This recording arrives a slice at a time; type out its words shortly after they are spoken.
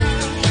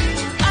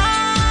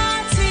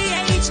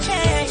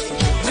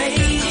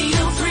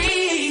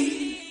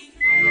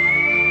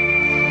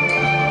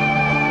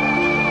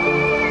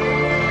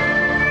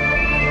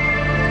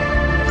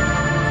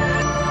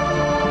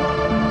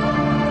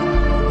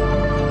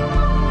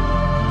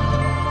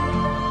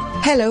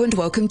Hello and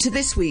welcome to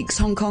this week's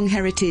Hong Kong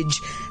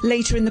Heritage.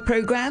 Later in the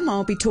programme,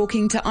 I'll be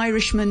talking to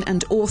Irishman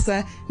and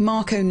author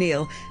Mark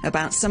O'Neill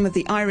about some of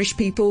the Irish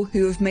people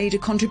who have made a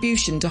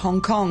contribution to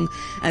Hong Kong,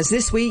 as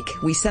this week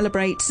we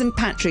celebrate St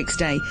Patrick's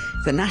Day,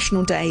 the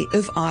National Day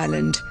of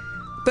Ireland.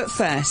 But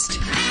first...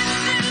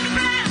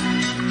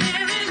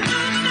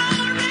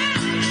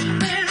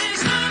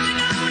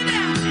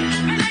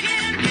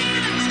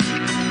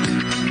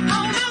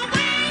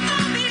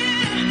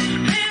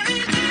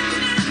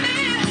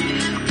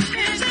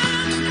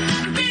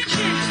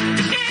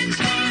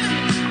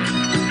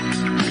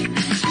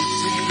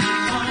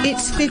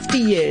 It's 50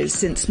 years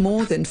since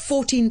more than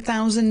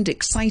 14,000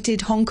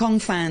 excited Hong Kong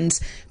fans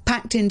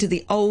packed into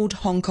the old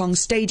Hong Kong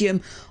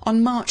Stadium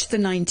on March the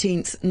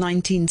 19th,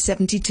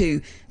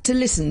 1972, to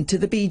listen to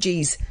the Bee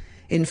Gees.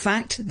 In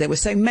fact, there were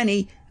so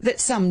many that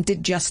some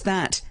did just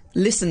that,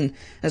 listen,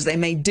 as they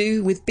made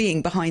do with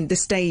being behind the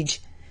stage.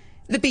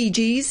 The Bee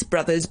Gees,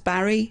 brothers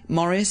Barry,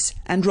 Maurice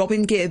and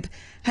Robin Gibb,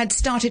 had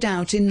started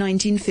out in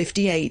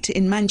 1958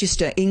 in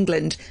Manchester,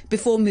 England,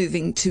 before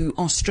moving to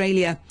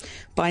Australia.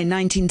 By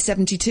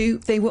 1972,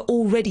 they were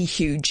already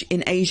huge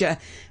in Asia,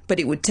 but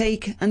it would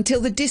take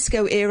until the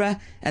disco era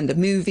and the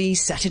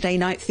movies Saturday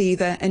Night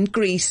Fever and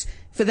Grease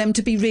for them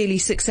to be really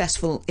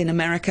successful in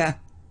America.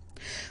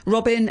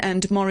 Robin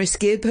and Maurice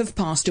Gibb have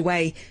passed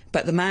away,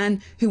 but the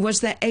man who was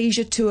their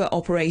Asia tour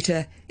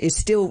operator is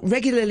still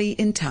regularly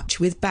in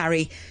touch with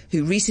Barry,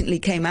 who recently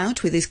came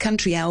out with his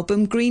country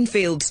album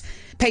Greenfields.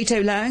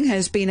 Peito Leung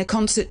has been a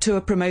concert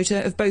tour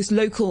promoter of both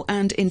local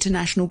and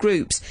international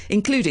groups,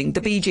 including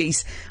the Bee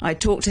Gees. I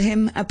talked to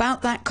him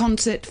about that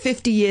concert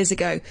 50 years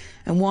ago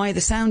and why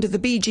the sound of the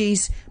Bee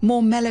Gees,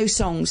 more mellow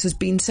songs, has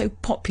been so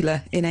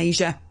popular in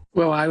Asia.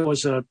 Well, I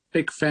was a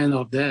big fan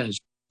of theirs.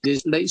 The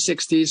late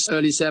 60s,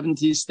 early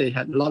 70s, they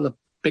had a lot of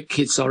big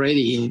hits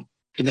already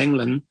in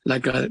England,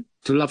 like To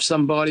Love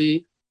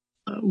Somebody,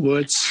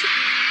 Words.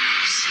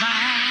 Smile,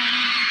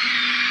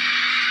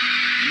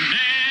 an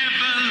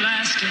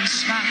everlasting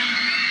smile.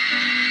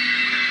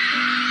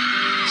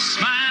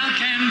 Smile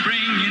can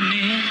bring you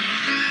near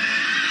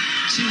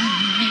to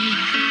me.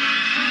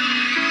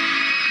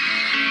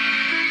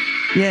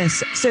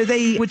 Yes, so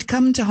they would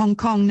come to Hong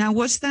Kong. Now,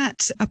 was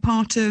that a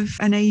part of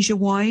an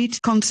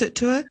Asia-wide concert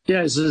tour?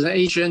 Yes, it's an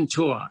Asian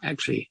tour,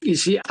 actually. You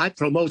see, I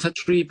promoted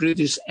 3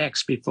 British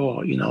acts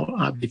before,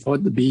 before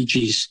the Bee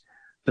Gees.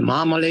 The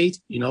Marmalade,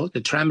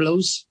 the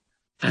Tremolos,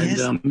 and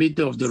Yes.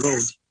 Middle of the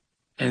Road.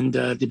 And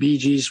the Bee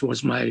Gees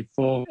was my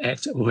 4th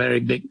act,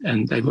 very big,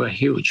 and they were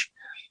huge.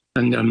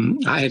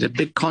 And I had a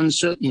big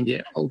concert in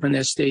the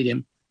open-air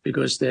stadium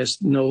because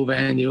there's no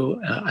venue.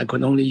 I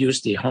could only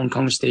use the Hong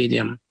Kong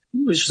Stadium,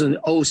 which is an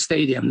old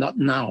stadium, not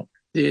now.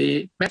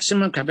 The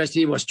maximum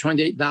capacity was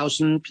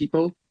 28,000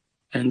 people,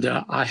 and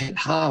I had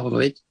half of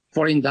it,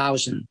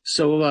 14,000.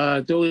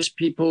 So those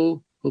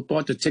people who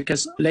bought the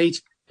tickets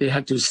late, they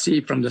had to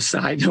see from the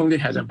side, they only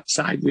had a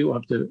side view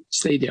of the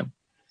stadium.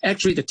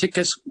 Actually, the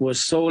tickets were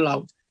sold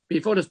out.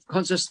 Before the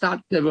concert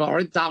started, there were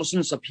already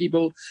thousands of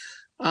people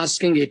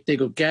asking if they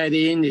could get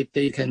in, if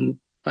they can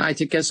buy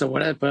tickets or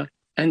whatever.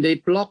 And they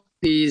blocked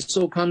the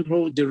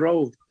so-called the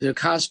road. The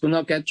cars could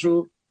not get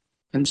through.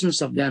 And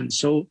tons of them.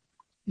 So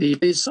the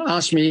police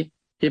asked me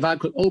if I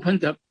could open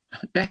the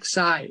back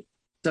side.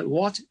 I said,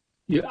 what?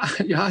 You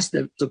asked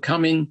them to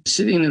come in,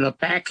 sitting in the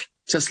back,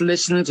 just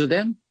listening to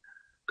them?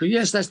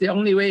 Yes, that's the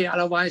only way.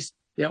 Otherwise,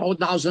 there are all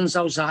thousands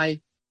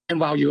outside. And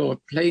while you were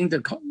playing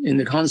in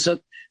the concert,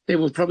 they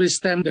would probably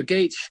stamp the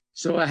gate.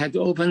 So I had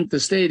to open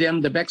the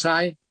stadium, the back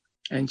side,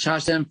 and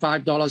charge them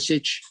 $5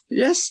 each.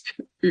 Yes,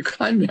 you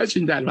can't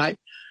imagine that, right?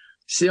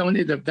 See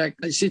only the back.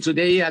 See,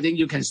 today, I think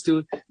you can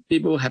still,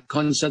 people have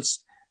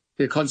concerts,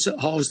 the concert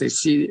halls, they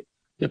see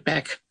the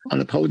back on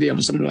the podium,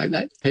 something like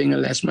that, paying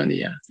less money.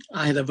 Yeah.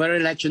 I had a very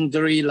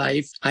legendary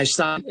life. I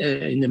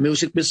started in the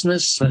music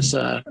business as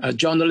a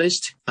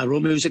journalist. I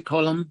wrote music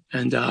column,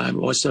 and I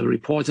was a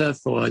reporter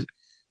for a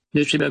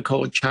newspaper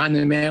called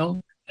China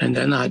Mail. And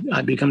then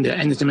I became the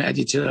entertainment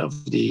editor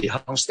of the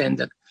Hong Kong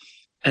Standard.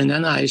 And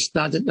then I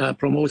started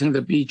promoting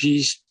the Bee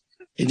Gees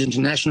in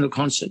international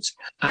concerts.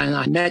 And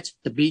I met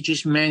the Bee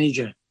Gees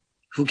manager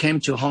who came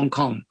to Hong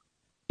Kong.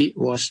 It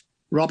was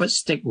Robert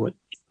Stigwood.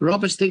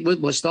 Robert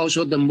Stigwood was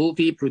also the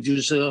movie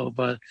producer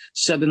of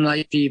Saturday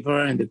Night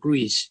Fever and the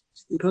Grease.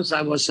 Because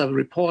I was a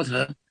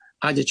reporter,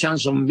 I had the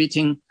chance of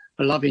meeting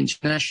a lot of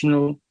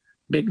international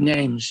big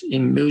names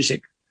in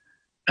music.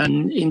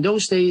 And in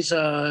those days,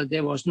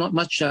 there was not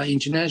much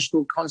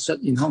international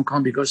concert in Hong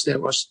Kong because there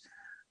was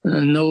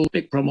no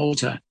big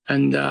promoter.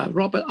 And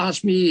Robert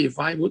asked me if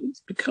I would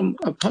become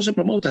a concert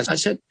promoter. I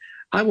said,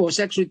 I was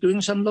actually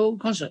doing some local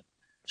concert.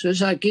 So he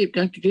said, I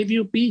can give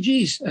you Bee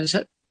Gees. I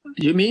said,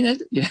 you mean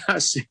it?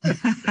 Yes.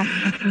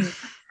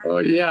 Oh,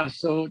 yeah.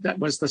 So that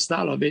was the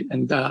start of it.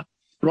 And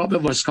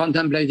Robert was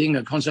contemplating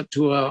a concert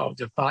tour of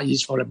the Far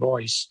East for the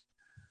Boys.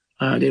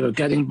 They were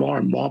getting more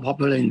and more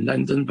popular in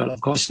London. But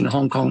of course, in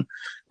Hong Kong,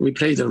 we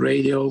play the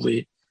radio.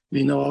 We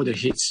know all the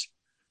hits.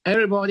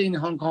 Everybody in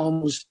Hong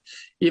Kong,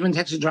 even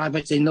taxi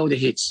drivers, they know the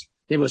hits.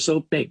 They were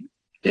so big.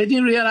 They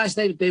didn't realize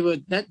they were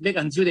that big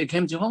until they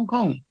came to Hong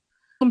Kong.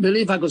 I don't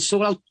believe I could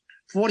sold out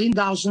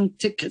 14,000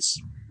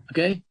 tickets.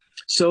 Okay,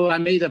 so I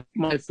made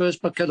my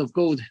first bucket of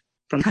gold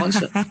from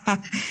concert.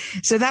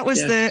 So that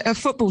was a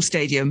football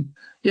stadium.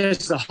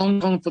 Yes, the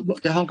Hong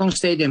Kong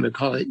Stadium, we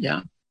call it.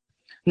 Yeah.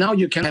 Now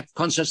you can have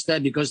concerts there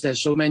because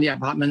there's so many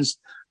apartments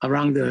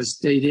around the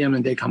stadium,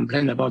 and they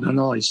complain about the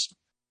noise.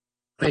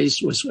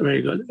 Place was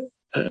very good,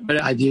 very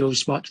ideal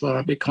spot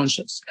for big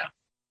concerts. Yeah.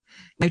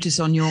 Notice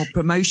on your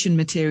promotion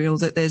material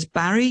that there's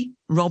Barry,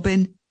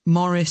 Robin,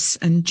 Morris,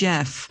 and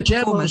Jeff.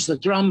 Jeff was the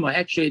drummer,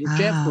 actually.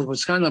 Jeff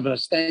was kind of a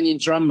standing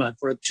drummer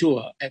for a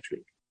tour,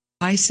 actually.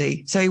 I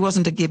see. So he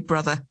wasn't a Gibb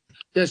brother.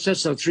 There's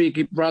just three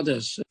Gibb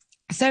brothers.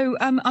 So,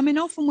 I mean,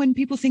 often when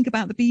people think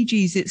about the Bee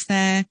Gees, it's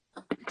their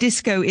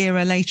disco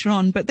era later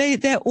on, but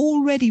they're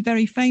already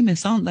very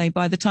famous, aren't they,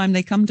 by the time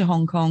they come to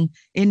Hong Kong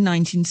in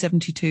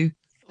 1972?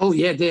 Oh,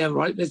 yeah, they are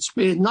right. It's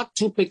not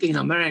too big in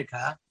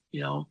America,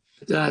 you know.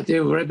 They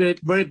were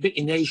very big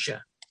in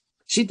Asia.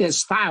 See, their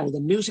style,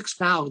 the music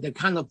style, the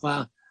kind of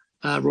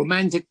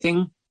romantic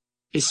thing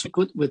is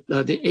good with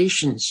the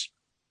Asians,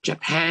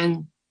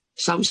 Japan,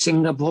 South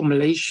Singapore,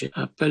 Malaysia,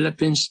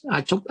 Philippines.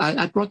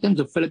 I brought them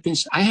to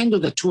Philippines. I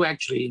handled the tour,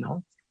 actually, you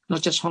know,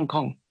 not just Hong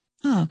Kong.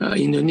 Oh.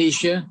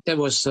 Indonesia, there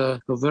was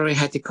a very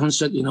hectic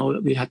concert. You know,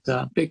 we had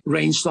a big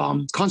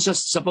rainstorm.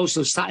 Concert's supposed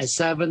to start at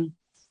 7.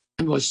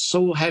 It was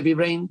so heavy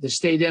rain. The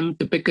stadium,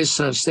 the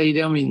biggest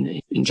stadium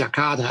in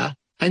Jakarta,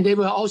 and they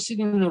were all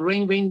sitting in the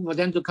rain, waiting for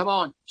them to come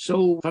on.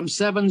 So from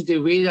 7, they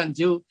waited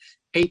until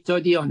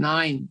 8:30 or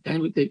 9.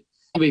 Then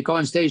we go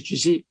on stage. You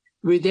see,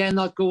 we dare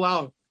not go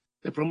out.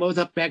 The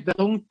promoter begged,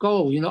 don't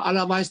go, you know,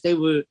 otherwise they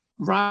will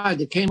riot.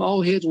 They came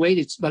all here to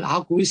wait. But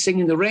how could we sing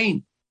in the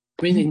rain?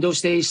 I mean, in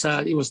those days,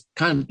 it was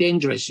kind of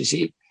dangerous, you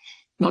see.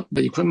 Not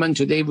the equipment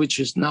today, which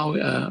is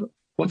now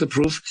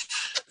waterproof.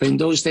 But in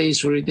those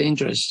days, very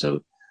dangerous.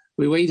 So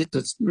we waited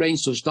the rain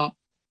to stop.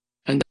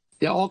 And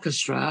the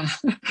orchestra,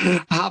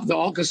 half the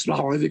orchestra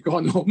already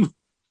gone home.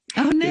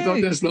 Oh, no. They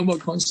thought there's no more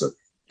concert.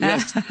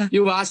 Yes.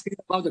 You were asking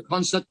about the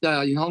concert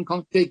in Hong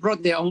Kong. They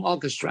brought their own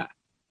orchestra.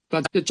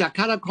 But the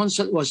Jakarta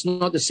concert was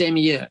not the same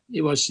year.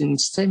 It was in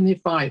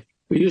 75.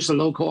 We used a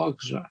local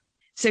orchestra.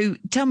 So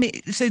tell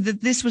me,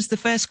 this was the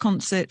first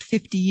concert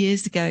 50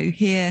 years ago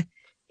here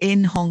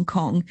in Hong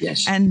Kong.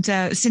 Yes. And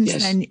since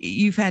then,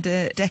 you've had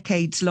a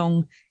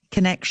decades-long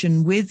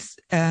connection with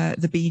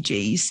the Bee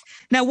Gees.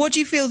 Now, what do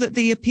you feel that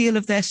the appeal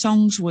of their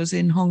songs was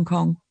in Hong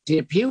Kong? The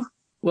appeal?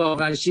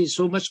 Well, I see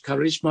so much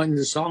charisma in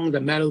the song. The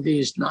melody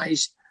is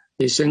nice.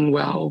 They sing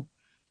well,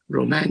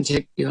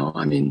 romantic, you know.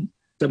 I mean,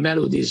 the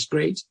melody is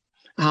great.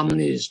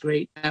 Harmony is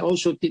great. I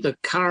also did a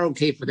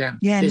karaoke for them.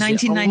 Yeah,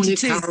 1992.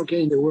 The only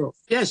karaoke in the world.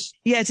 Yes.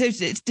 Yeah, so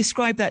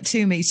describe that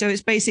to me. So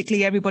it's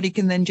basically everybody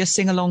can then just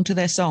sing along to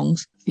their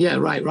songs. Yeah,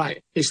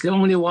 right. It's the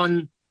only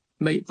one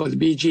made for the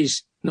Bee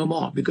Gees. No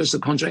more, because the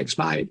contract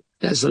expired.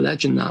 That's a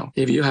legend now.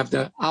 If you have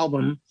the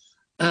album,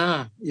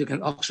 you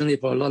can auction it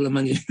for a lot of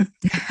money.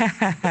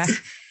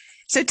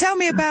 So tell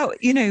me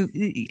about, you know,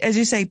 as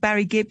you say,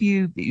 Barry Gibb,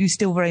 you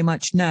still very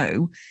much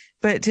know,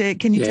 but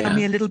can you tell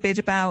me a little bit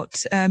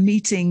about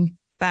meeting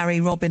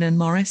Barry, Robin and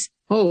Morris?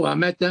 Oh, I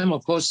met them,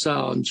 of course,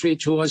 on 3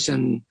 tours.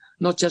 And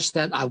not just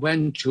that, I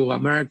went to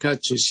America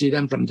to see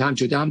them from time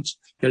to time.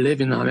 They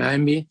live in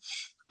Miami.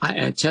 I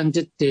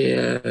attended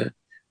the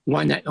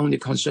one night only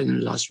concert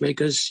in Las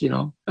Vegas, you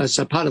know. As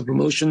a part of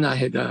promotion,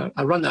 I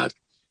run a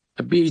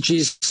Bee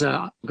Gees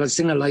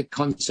singer-like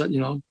concert, you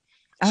know.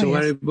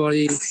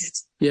 Everybody,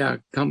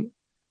 come.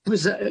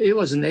 It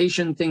was an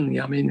Asian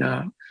thing. I mean,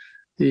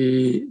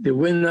 the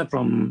winner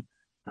from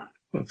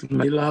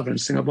Manila, from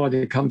Singapore,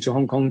 they come to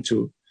Hong Kong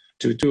to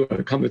do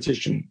a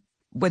competition.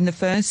 When the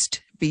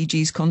first Bee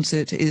Gees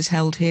concert is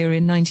held here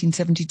in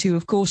 1972,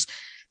 of course,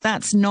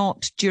 that's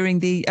not during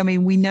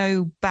we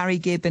know Barry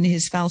Gibb and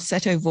his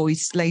falsetto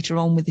voice later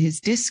on with his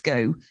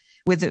disco,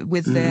 with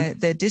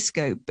their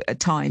disco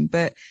time.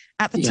 But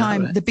at the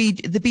time, right.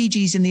 the Bee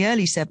Gees in the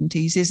early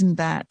 70s,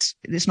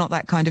 it's not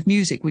that kind of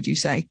music, would you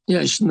say?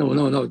 Yes,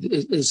 no.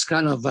 It's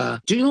kind of,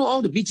 do you know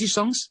all the Bee Gees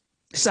songs?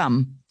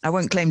 Some. I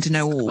won't claim to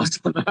know all.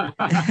 That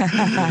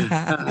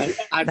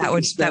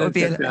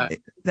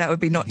would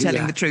be not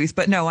telling the truth.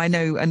 But no, I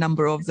know a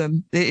number of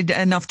them,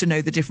 enough to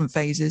know the different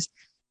phases.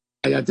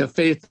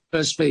 The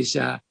first phase,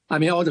 I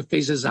mean, all the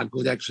phases are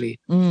good, actually.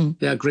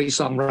 They are great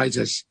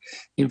songwriters.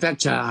 In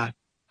fact,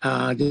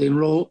 they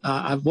wrote,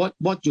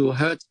 what you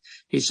heard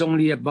is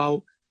only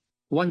about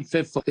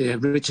 1/5 of they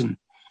have written.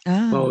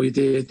 So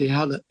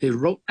they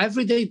wrote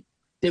every day.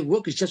 Their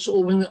work is just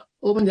open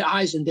their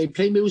eyes and they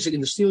play music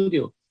in the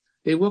studio.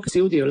 They work in the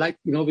studio like,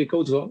 you know, we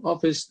go to an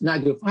office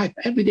 9 to 5.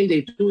 Every day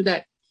they do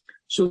that.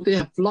 So they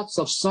have lots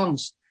of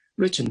songs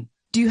written.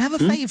 Do you have a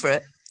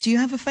favorite?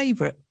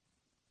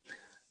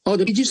 Oh,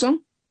 the Bee Gees song?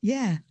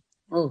 Yeah.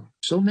 Oh,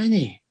 so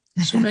many.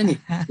 You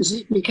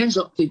see,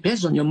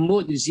 depends on your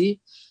mood, you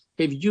see.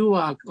 If you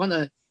are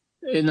gonna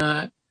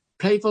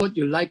play for it,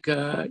 you like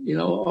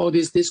all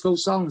these disco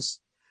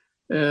songs.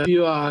 If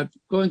you are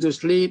going to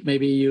sleep,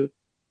 maybe you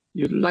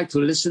like to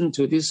listen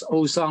to these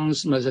old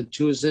songs,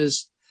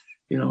 Massachusetts,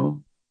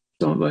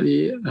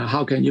 Somebody,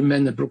 how can you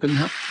mend a broken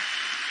heart?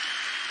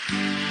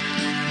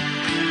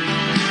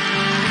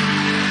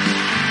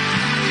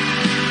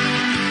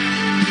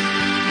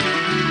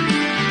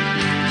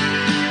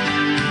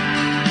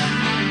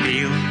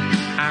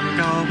 I'm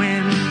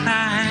going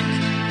back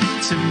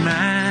to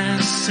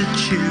Massachusetts.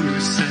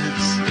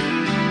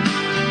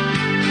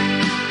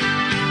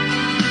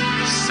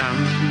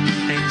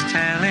 Something's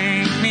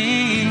telling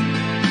me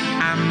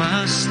I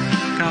must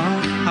go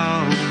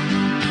home.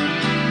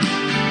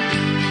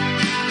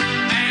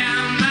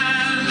 And the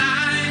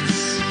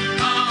lights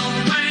all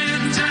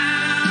went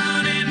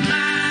down in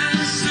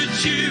Massachusetts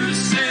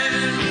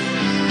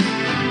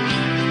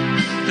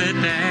the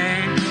day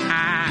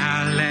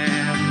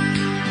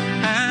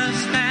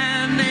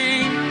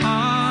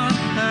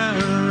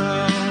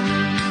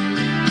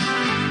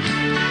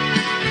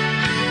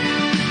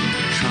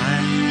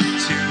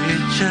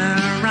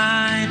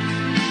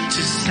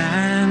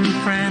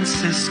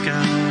Francisco.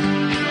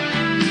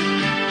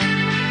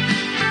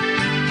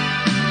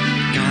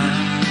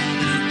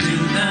 Gotta do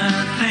the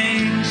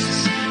things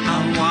I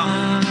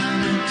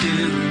wanna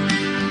do.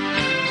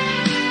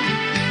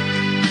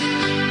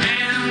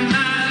 And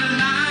the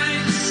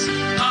lights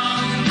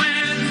all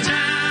went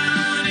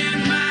down in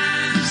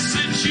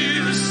Massachusetts.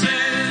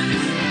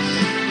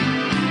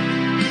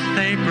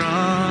 They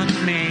brought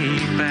me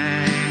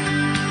back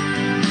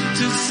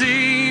to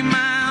see my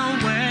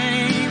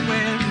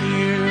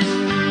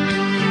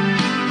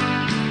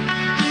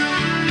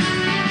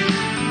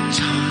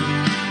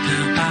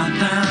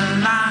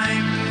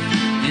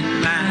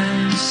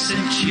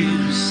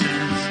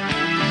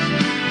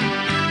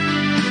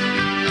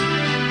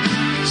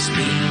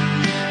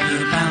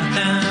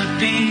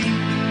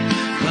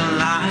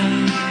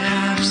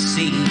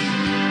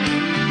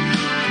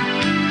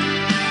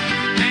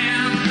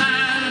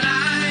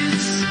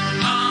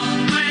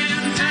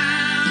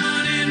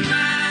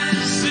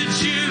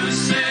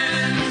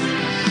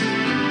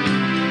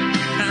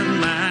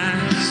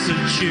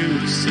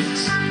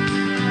Massachusetts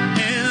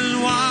is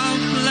one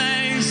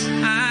place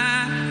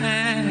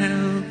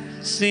I'll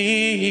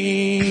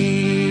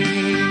see.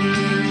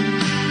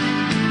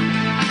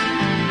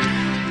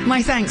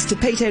 My thanks to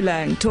Peter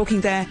Leung,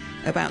 talking there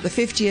about the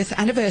 50th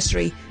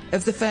anniversary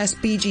of the first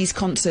Bee Gees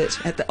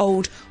concert at the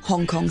old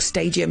Hong Kong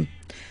Stadium.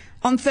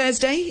 On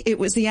Thursday, it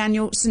was the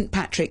annual St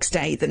Patrick's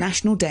Day, the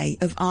National Day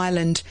of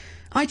Ireland.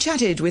 I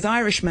chatted with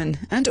Irishman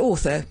and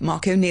author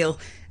Mark O'Neill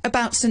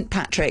about St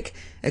Patrick,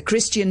 a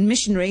Christian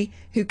missionary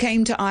who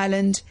came to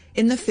Ireland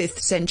in the 5th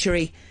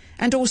century,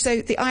 and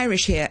also the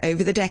Irish here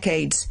over the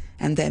decades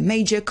and their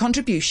major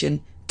contribution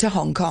to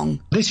Hong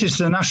Kong. This is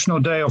the National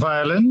Day of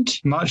Ireland,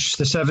 March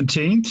the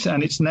 17th,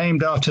 and it's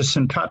named after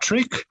St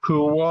Patrick,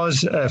 who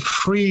was a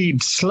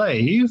freed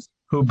slave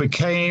who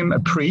became a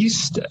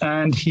priest,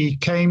 and he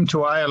came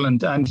to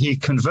Ireland and he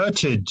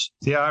converted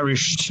the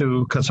Irish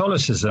to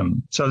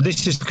Catholicism. So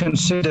this is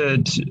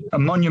considered a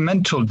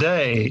monumental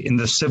day in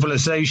the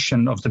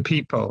civilization of the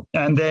people.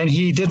 And then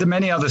he did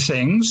many other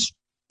things.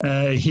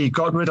 He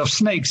got rid of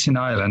snakes in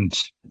Ireland.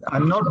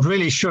 I'm not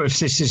really sure if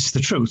this is the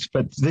truth,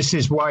 but this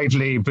is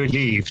widely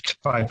believed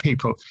by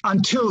people.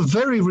 Until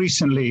very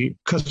recently,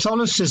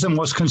 Catholicism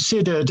was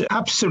considered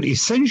absolutely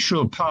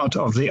essential part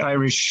of the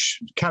Irish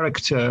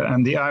character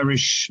and the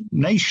Irish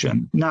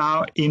nation.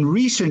 Now, in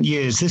recent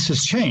years, this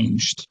has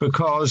changed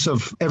because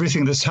of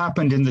everything that's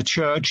happened in the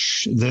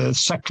church, the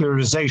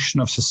secularization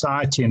of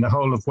society in the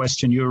whole of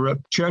Western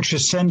Europe. Church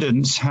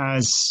ascendance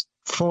has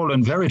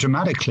fallen very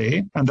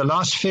dramatically, and the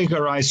last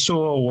figure I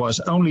saw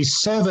was only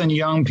 7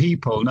 young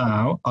people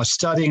now are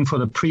studying for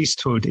the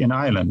priesthood in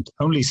Ireland.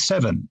 Only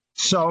 7.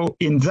 So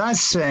in that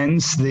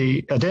sense,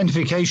 the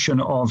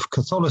identification of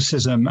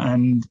Catholicism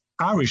and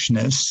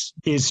Irishness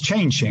is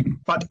changing.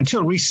 But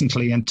until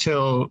recently,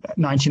 until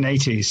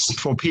 1980s,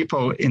 for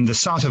people in the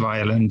south of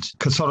Ireland,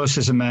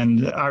 Catholicism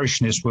and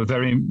Irishness were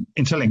very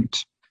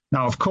interlinked.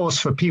 Now, of course,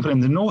 for people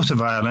in the north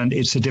of Ireland,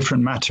 it's a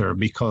different matter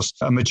because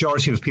a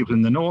majority of people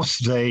in the north,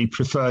 they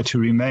prefer to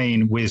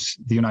remain with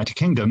the United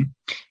Kingdom,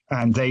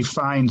 and they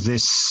find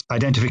this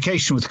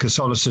identification with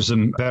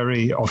Catholicism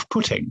very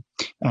off-putting,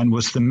 and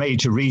was the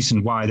major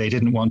reason why they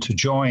didn't want to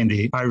join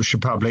the Irish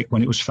Republic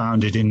when it was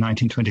founded in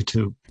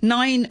 1922.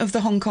 9 of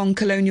the Hong Kong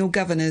colonial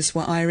governors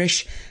were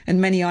Irish, and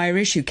many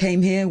Irish who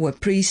came here were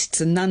priests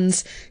and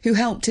nuns who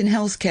helped in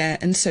healthcare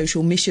and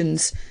social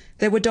missions.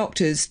 There were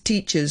doctors,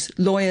 teachers,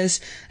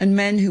 lawyers, and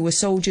men who were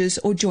soldiers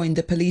or joined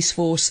the police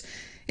force.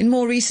 In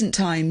more recent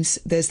times,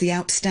 there's the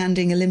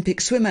outstanding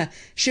Olympic swimmer,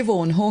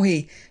 Siobhan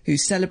Haughey,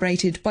 who's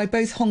celebrated by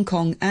both Hong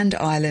Kong and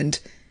Ireland.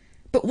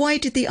 But why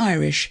did the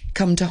Irish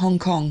come to Hong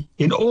Kong?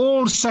 In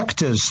all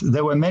sectors,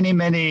 there were many,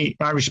 many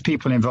Irish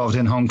people involved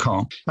in Hong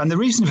Kong. And the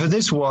reason for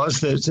this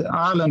was that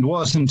Ireland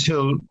was,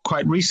 until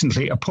quite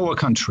recently, a poor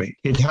country.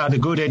 It had a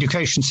good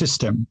education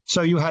system.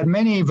 So you had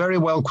many very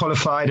well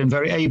qualified and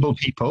very able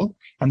people,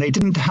 and they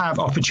didn't have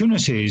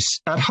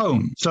opportunities at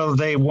home. So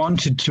they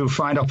wanted to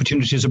find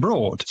opportunities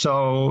abroad.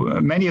 So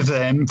many of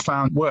them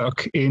found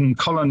work in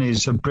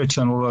colonies of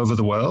Britain all over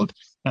the world.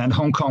 and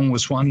Hong Kong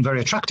was one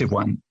very attractive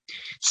one.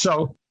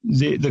 So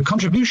the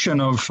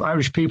contribution of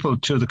Irish people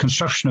to the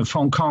construction of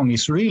Hong Kong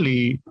is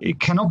really, it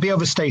cannot be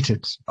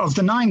overstated. Of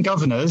the 9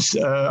 governors,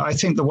 I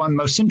think the one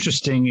most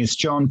interesting is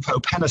John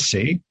Pope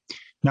Hennessy.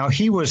 Now,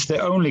 he was the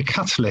only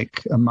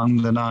Catholic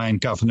among the 9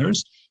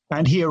 governors,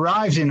 and he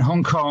arrived in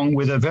Hong Kong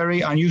with a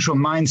very unusual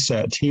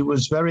mindset. He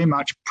was very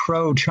much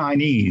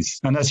pro-Chinese.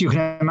 And as you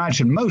can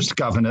imagine, most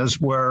governors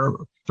were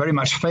very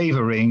much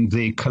favoring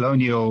the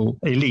colonial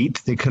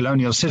elite, the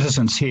colonial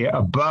citizens here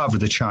above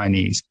the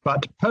Chinese.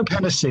 But Pope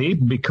Hennessy,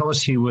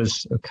 because he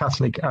was a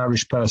Catholic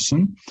Irish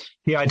person,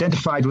 he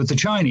identified with the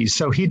Chinese.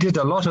 So he did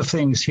a lot of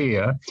things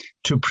here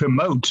to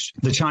promote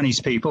the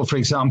Chinese people. For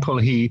example,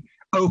 he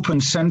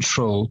open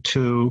central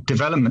to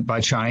development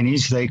by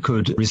Chinese. They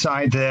could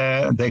reside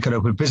there, they could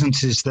open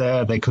businesses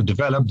there, they could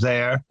develop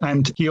there.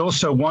 And he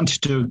also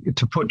wanted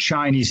to put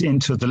Chinese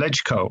into the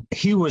LegCo.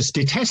 He was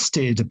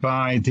detested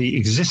by the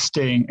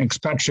existing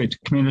expatriate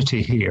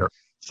community here.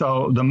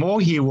 So the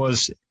more he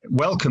was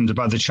welcomed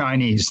by the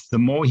Chinese, the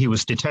more he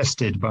was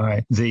detested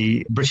by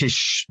the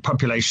British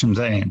population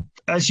then.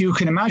 As you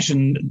can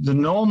imagine, the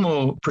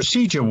normal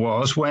procedure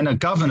was when a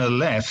governor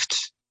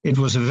left, it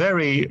was a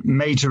very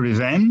major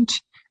event,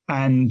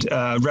 and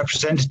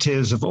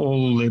representatives of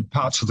all the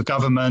parts of the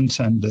government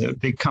and the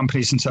big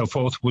companies and so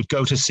forth would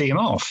go to see him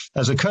off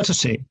as a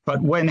courtesy.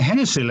 But when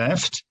Hennessy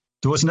left,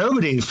 there was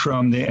nobody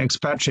from the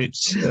expatriate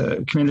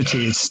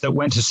communities that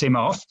went to see him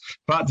off,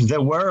 but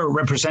there were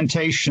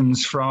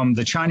representations from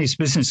the Chinese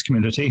business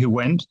community who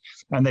went,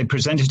 and they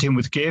presented him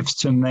with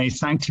gifts, and they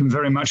thanked him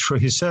very much for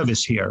his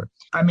service here.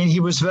 I mean, he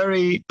was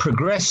very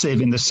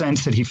progressive in the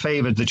sense that he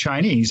favored the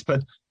Chinese,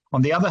 but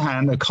on the other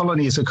hand, a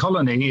colony is a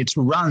colony. It's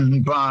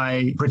run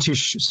by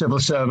British civil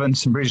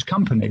servants and British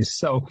companies.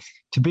 So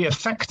to be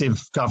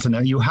effective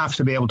governor, you have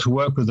to be able to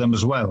work with them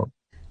as well.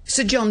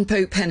 Sir John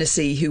Pope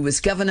Hennessy, who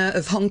was governor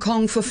of Hong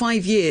Kong for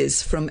 5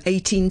 years from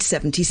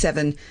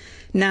 1877.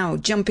 Now,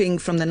 jumping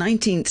from the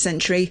 19th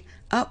century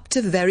up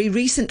to very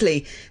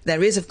recently,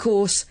 there is, of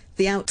course,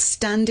 the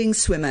outstanding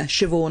swimmer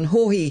Siobhan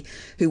Haughey,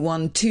 who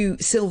won 2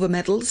 silver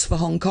medals for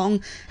Hong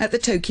Kong at the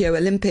Tokyo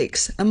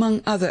Olympics,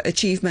 among other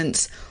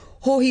achievements.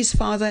 Haughey's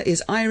father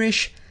is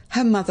Irish,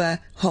 her mother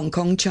Hong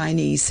Kong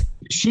Chinese.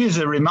 She is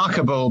a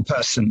remarkable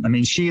person. I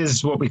mean, she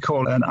is what we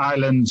call an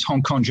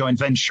island-Hong Kong joint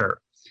venture,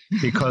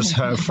 because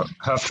her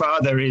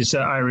father is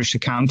an Irish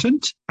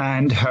accountant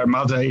and her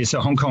mother is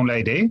a Hong Kong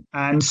lady.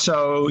 And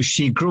so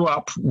she grew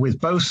up with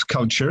both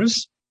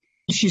cultures.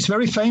 She's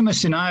very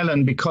famous in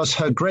Ireland because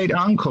her great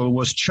uncle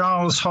was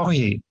Charles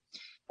Haughey,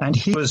 and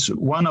he was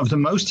one of the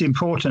most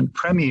important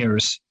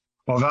premiers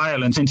of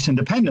Ireland since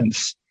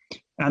independence.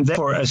 And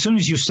therefore, as soon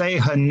as you say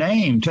her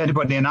name to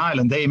anybody in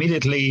Ireland, they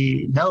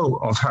immediately know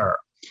of her.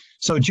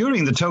 So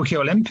during the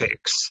Tokyo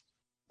Olympics,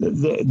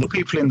 the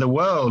people in the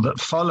world that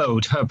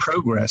followed her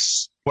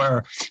progress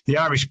were the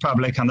Irish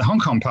public and the Hong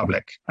Kong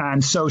public.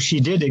 And so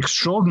she did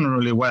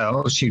extraordinarily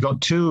well. She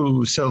got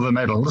 2 silver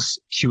medals.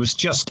 She was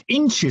just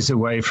inches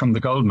away from the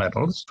gold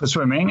medals for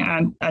swimming.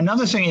 And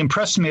another thing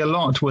impressed me a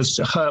lot was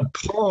her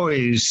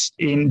poise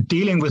in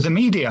dealing with the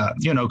media,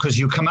 you know, because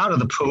you come out of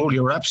the pool,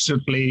 you're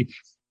absolutely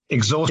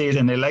exhausted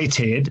and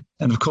elated.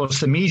 And of course,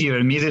 the media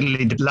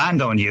immediately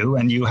land on you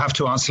and you have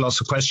to answer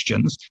lots of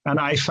questions. And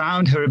I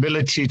found her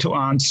ability to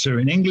answer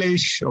in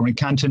English or in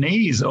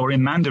Cantonese or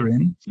in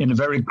Mandarin in a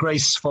very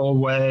graceful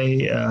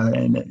way,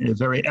 in a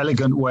very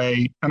elegant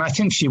way. And I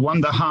think she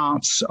won the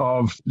hearts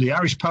of the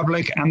Irish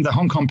public and the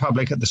Hong Kong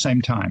public at the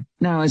same time.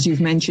 Now, as you've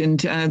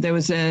mentioned, there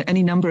was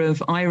any number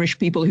of Irish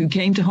people who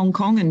came to Hong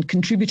Kong and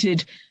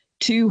contributed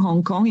to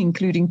Hong Kong,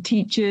 including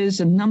teachers,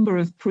 a number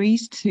of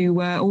priests who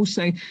were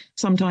also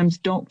sometimes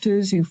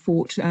doctors who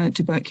fought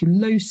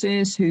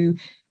tuberculosis, who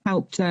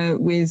helped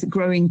with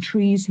growing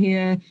trees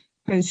here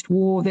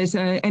post-war. There's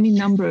any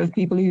number of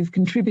people who've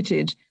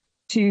contributed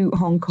to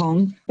Hong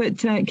Kong. But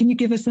can you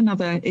give us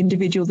another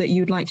individual that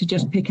you'd like to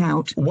just pick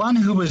out? One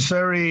who was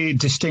very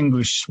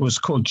distinguished was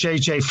called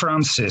J.J.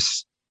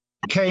 Francis.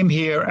 He came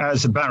here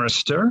as a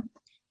barrister,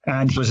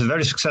 and he was a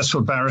very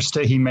successful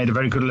barrister. He made a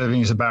very good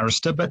living as a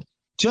barrister, but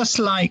just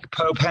like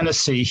Pope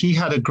Hennessy, he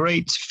had a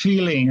great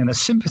feeling and a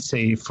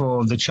sympathy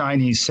for the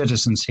Chinese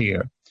citizens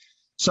here.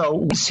 So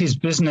once his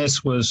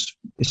business was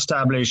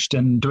established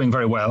and doing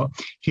very well,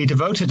 he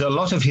devoted a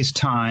lot of his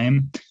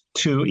time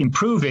to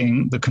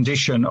improving the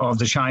condition of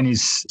the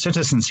Chinese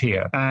citizens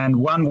here. And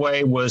one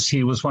way was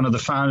he was one of the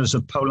founders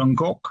of Po Lung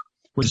Gok,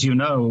 which, you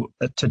know,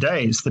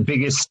 today is the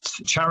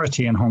biggest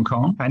charity in Hong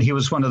Kong. And he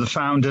was one of the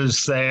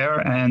founders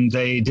there, and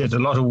they did a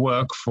lot of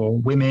work for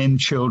women,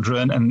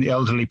 children, and the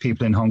elderly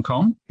people in Hong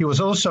Kong. He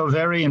was also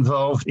very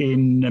involved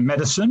in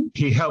medicine.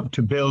 He helped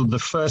to build the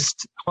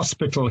first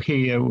hospital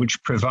here,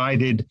 which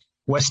provided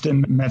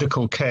Western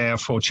medical care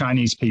for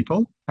Chinese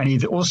people. And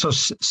he also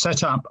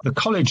set up the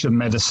College of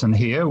Medicine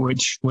here,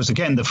 which was,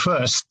 again, the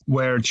first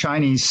where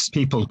Chinese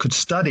people could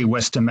study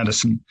Western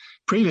medicine.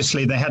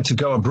 Previously, they had to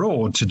go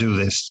abroad to do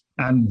this.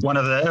 And one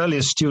of the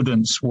earliest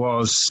students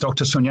was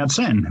Dr. Sun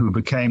Yat-sen, who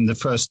became the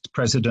first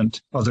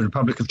president of the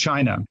Republic of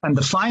China. And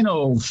the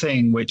final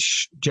thing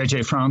which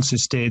J.J.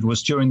 Francis did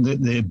was during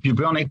the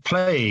bubonic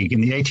plague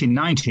in the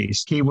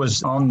 1890s. He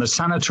was on the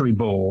sanitary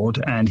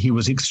board and he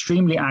was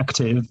extremely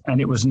active, and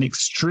it was an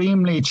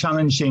extremely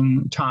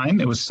challenging time.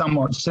 It was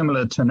somewhat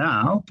similar to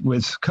now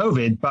with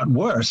COVID, but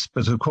worse,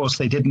 because of course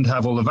they didn't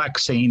have all the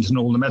vaccines and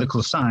all the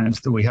medical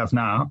science that we have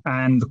now.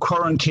 And the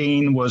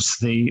quarantine was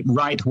the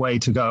right way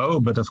to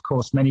go, but of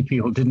course many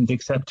people didn't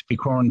accept to be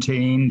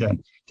quarantined,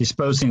 and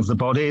disposing of the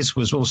bodies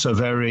was also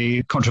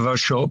very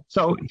controversial.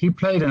 So he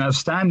played an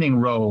outstanding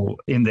role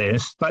in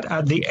this. But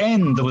at the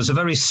end, there was a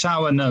very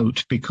sour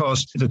note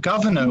because the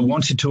governor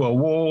wanted to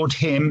award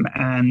him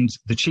and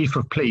the chief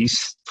of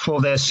police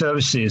for their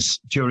services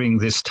during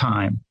this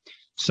time.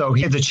 So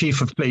he, the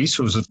chief of police,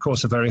 who was, of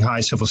course, a very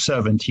high civil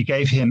servant, he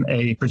gave him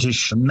a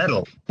British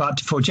medal. But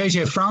for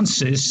J.J.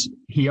 Francis,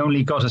 he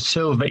only got a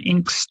silver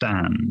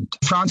inkstand.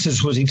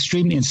 Francis was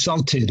extremely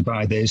insulted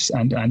by this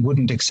and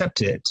wouldn't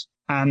accept it.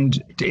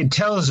 And it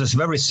tells us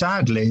very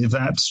sadly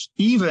that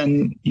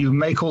even you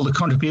make all the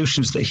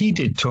contributions that he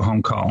did to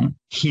Hong Kong,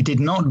 he did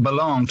not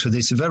belong to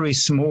this very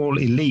small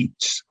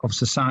elite of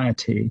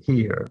society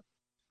here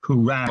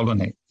who ran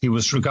on it. He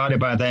was regarded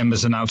by them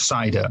as an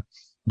outsider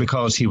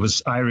because he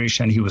was Irish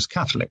and he was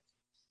Catholic.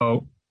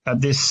 So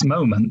at this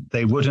moment,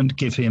 they wouldn't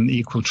give him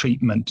equal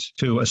treatment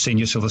to a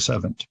senior civil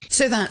servant.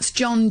 So that's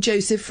John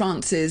Joseph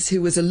Francis,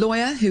 who was a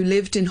lawyer who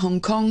lived in Hong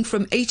Kong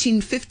from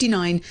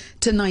 1859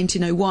 to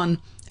 1901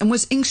 and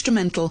was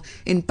instrumental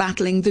in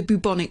battling the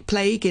bubonic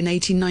plague in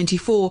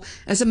 1894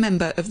 as a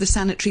member of the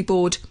Sanitary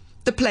Board.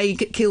 The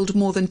plague killed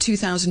more than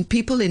 2,000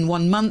 people in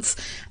 1 month,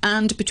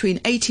 and between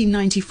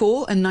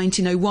 1894 and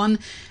 1901,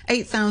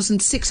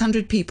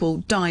 8,600 people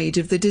died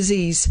of the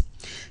disease.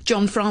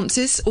 John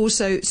Francis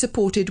also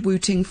supported Wu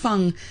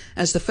Ting-feng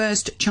as the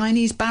first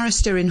Chinese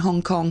barrister in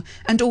Hong Kong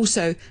and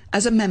also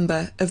as a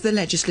member of the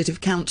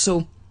Legislative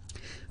Council.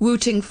 Wu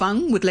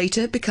Ting-feng would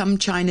later become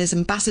China's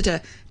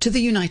ambassador to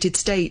the United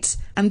States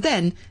and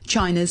then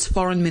China's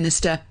foreign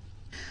minister.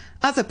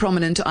 Other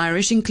prominent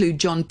Irish include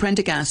John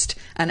Prendergast,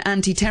 an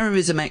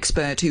anti-terrorism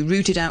expert who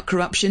rooted out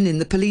corruption in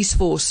the police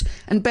force,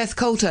 and Beth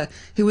Coulter,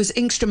 who was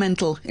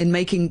instrumental in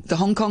making the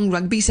Hong Kong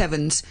Rugby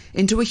Sevens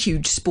into a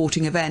huge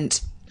sporting event.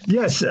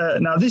 Yes,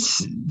 now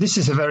this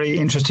is a very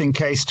interesting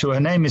case too. Her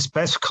name is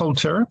Beth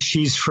Coulter.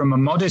 She's from a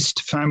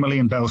modest family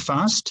in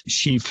Belfast.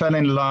 She fell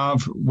in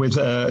love with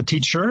a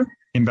teacher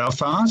in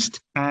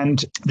Belfast,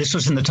 and this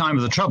was in the time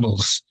of the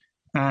Troubles.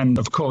 And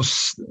of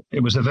course,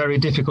 it was a very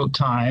difficult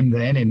time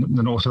then in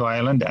the north of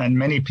Ireland, and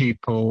many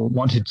people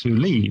wanted to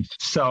leave.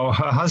 So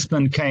her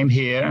husband came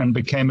here and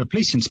became a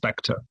police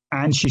inspector.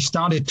 And she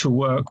started to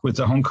work with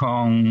the Hong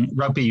Kong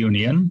Rugby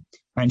Union.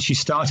 And she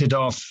started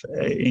off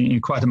in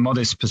quite a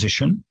modest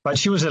position. But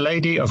she was a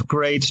lady of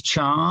great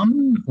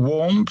charm,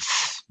 warmth.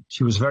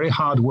 She was very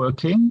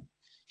hardworking.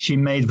 She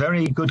made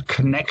very good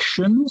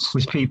connections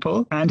with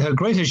people. And her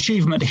great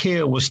achievement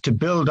here was to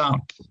build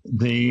up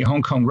the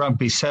Hong Kong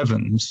Rugby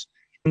Sevens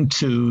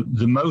into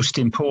the most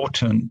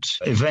important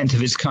event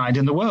of its kind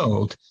in the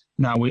world.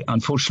 Now,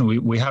 unfortunately,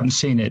 we haven't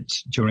seen it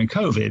during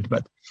COVID,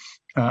 but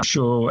I'm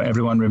sure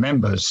everyone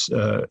remembers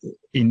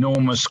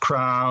enormous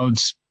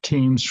crowds,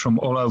 teams from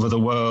all over the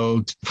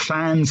world,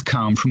 fans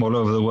come from all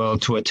over the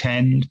world to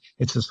attend.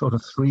 It's a sort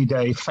of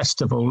 3-day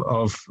festival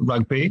of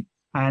rugby.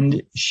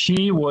 And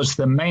she was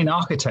the main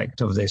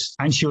architect of this.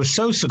 And she was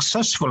so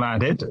successful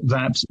at it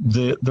that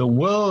the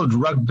World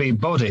Rugby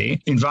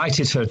Body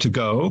invited her to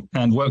go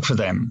and work for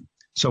them.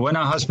 So when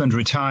her husband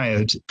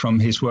retired from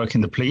his work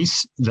in the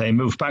police, they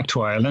moved back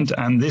to Ireland,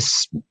 and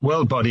this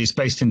world body is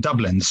based in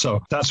Dublin.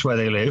 So that's where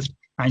they lived.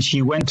 And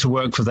she went to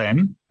work for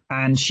them,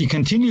 and she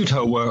continued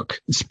her work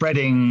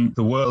spreading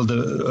the world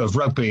of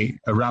rugby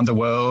around the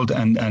world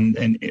and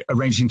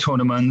arranging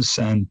tournaments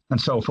and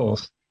so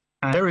forth.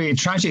 And very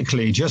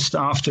tragically, just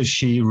after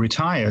she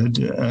retired,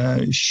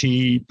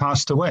 she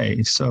passed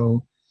away.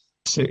 So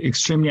it's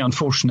extremely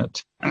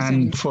unfortunate.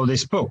 And for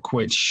this book,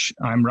 which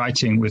I'm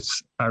writing with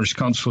Irish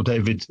Consul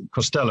David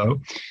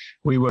Costello,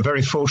 we were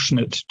very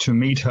fortunate to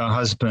meet her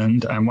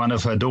husband and one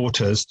of her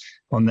daughters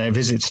on their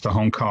visits to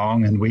Hong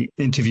Kong. And we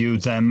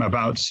interviewed them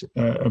about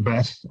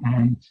Beth,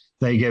 and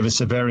they gave us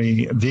a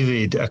very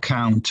vivid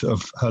account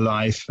of her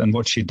life and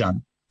what she'd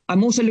done.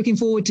 I'm also looking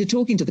forward to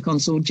talking to the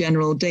Consul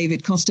General,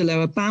 David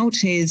Costello, about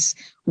his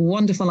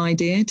wonderful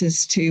idea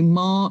to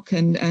mark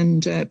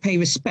and pay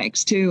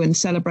respects to and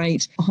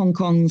celebrate Hong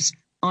Kong's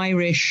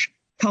Irish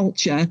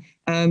culture,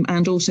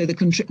 and also the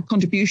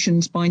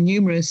contributions by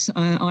numerous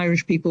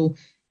Irish people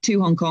to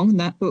Hong Kong. And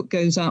that book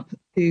goes up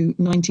to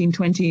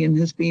 1920 and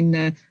has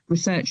been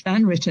researched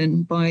and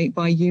written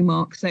by you,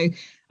 Mark. So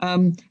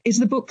is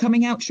the book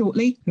coming out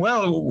shortly?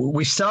 Well,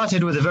 we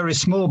started with a very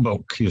small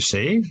book, you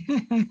see.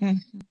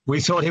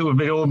 We thought it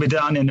would all be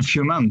done in a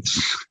few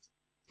months.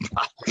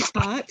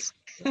 But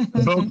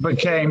the book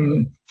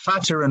became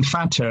fatter and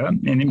fatter,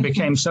 and it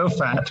became so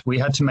fat we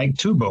had to make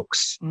 2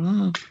 books.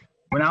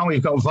 Well, now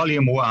we've got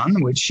Volume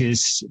 1, which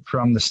is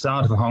from the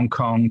start of Hong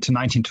Kong to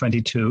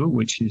 1922,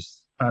 which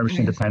is Irish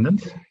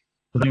independence.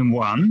 Volume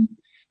 1.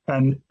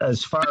 And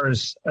as far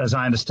as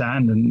I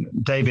understand,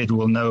 and David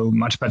will know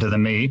much better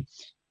than me,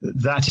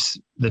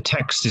 the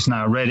text is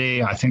now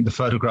ready. I think the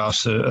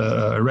photographs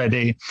are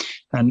ready.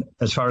 And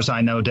as far as I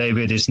know,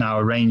 David is now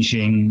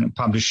arranging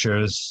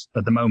publishers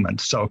at the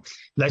moment. So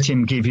let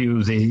him give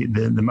you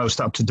the most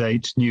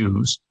up-to-date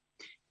news.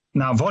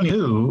 Now,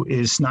 Volume 2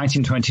 is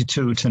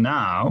 1922 to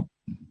now.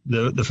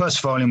 The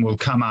first volume will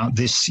come out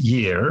this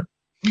year.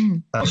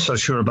 I'm not so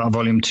sure about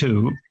Volume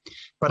 2.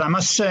 But I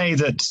must say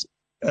that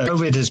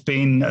COVID has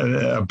been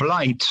a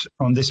blight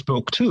on this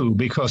book too,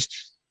 because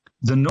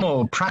the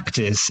normal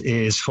practice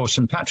is for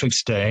St.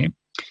 Patrick's Day,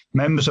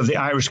 members of the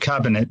Irish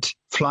cabinet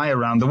fly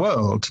around the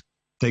world.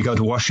 They go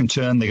to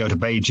Washington, they go to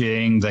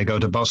Beijing, they go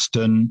to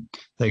Boston,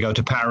 they go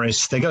to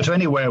Paris, they go to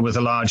anywhere with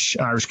a large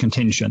Irish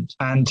contingent.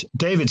 And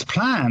David's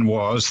plan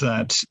was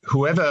that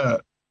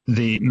whoever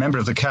the member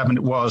of the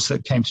cabinet was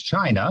that came to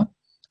China,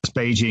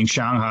 Beijing,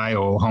 Shanghai,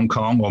 or Hong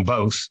Kong, or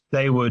both,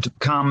 they would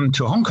come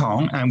to Hong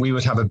Kong and we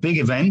would have a big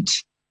event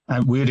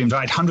and we would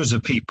invite hundreds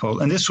of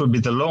people. And this would be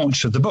the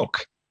launch of the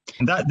book.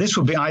 And this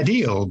would be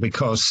ideal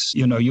because,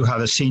 you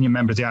have a senior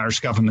member of the Irish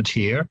government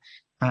here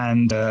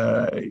and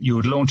you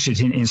would launch it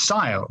in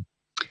style.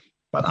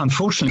 But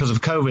unfortunately, because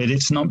of COVID,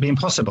 it's not been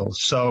possible.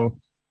 So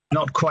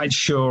not quite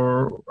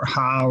sure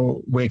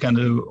how we're going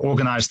to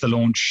organise the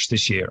launch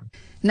this year.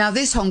 Now,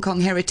 this Hong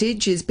Kong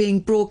Heritage is being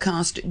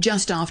broadcast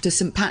just after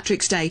St.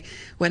 Patrick's Day,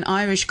 when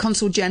Irish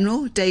Consul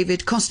General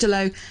David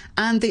Costello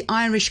and the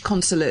Irish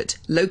Consulate,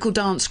 local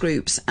dance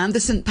groups and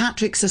the St.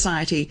 Patrick's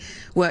Society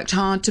worked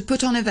hard to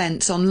put on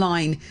events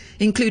online,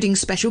 including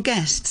special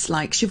guests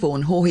like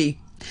Siobhan Hawley.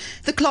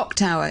 The clock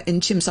tower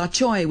in Tsim Sha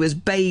Tsui was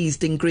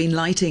bathed in green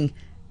lighting.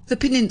 The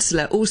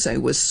peninsula also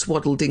was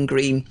swaddled in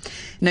green.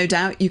 No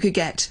doubt you could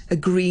get a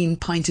green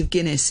pint of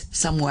Guinness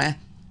somewhere.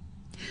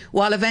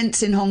 While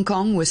events in Hong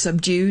Kong were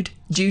subdued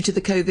due to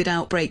the COVID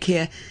outbreak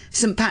here,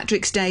 St.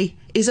 Patrick's Day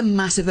is a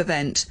massive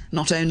event,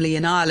 not only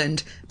in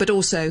Ireland, but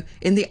also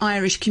in the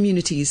Irish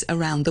communities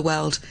around the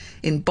world.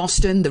 In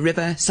Boston, the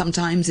river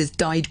sometimes is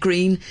dyed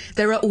green.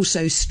 There are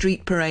also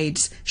street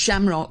parades,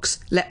 shamrocks,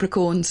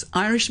 leprechauns,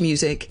 Irish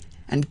music,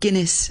 and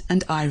Guinness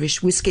and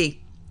Irish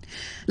whiskey.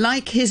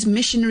 Like his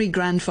missionary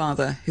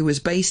grandfather, who was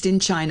based in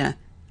China,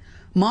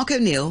 Mark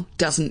O'Neill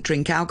doesn't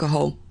drink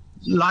alcohol.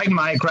 Like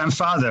my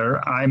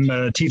grandfather, I'm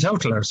a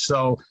teetotaler,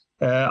 so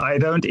I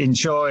don't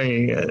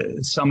enjoy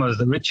some of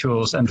the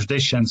rituals and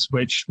traditions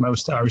which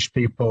most Irish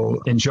people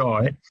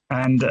enjoy.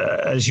 And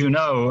as you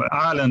know,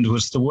 Ireland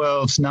was the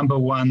world's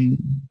 #1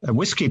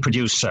 whiskey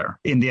producer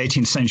in the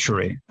 18th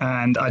century.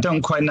 And I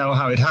don't quite know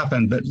how it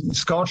happened, but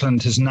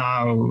Scotland has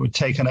now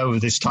taken over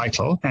this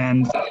title.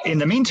 And in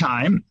the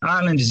meantime,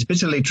 Ireland is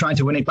busily trying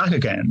to win it back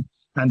again.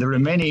 And there are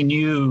many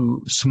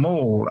new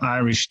small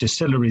Irish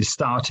distilleries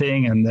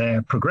starting and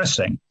they're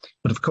progressing.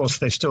 But of course,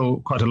 there's still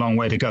quite a long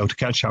way to go to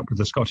catch up with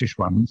the Scottish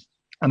ones.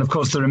 And of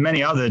course, there are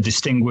many other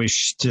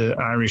distinguished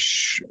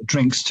Irish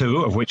drinks too,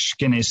 of which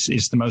Guinness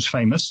is the most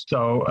famous.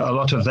 So a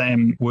lot of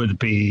them would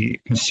be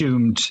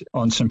consumed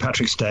on St.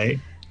 Patrick's Day.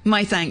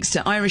 My thanks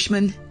to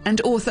Irishman and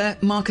author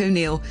Mark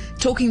O'Neill,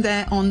 talking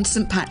there on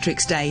St.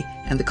 Patrick's Day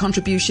and the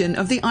contribution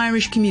of the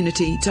Irish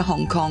community to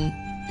Hong Kong.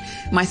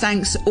 My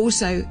thanks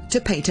also to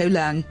Peito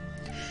Leung.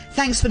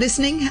 Thanks for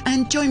listening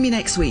and join me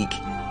next week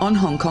on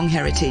Hong Kong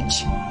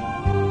Heritage.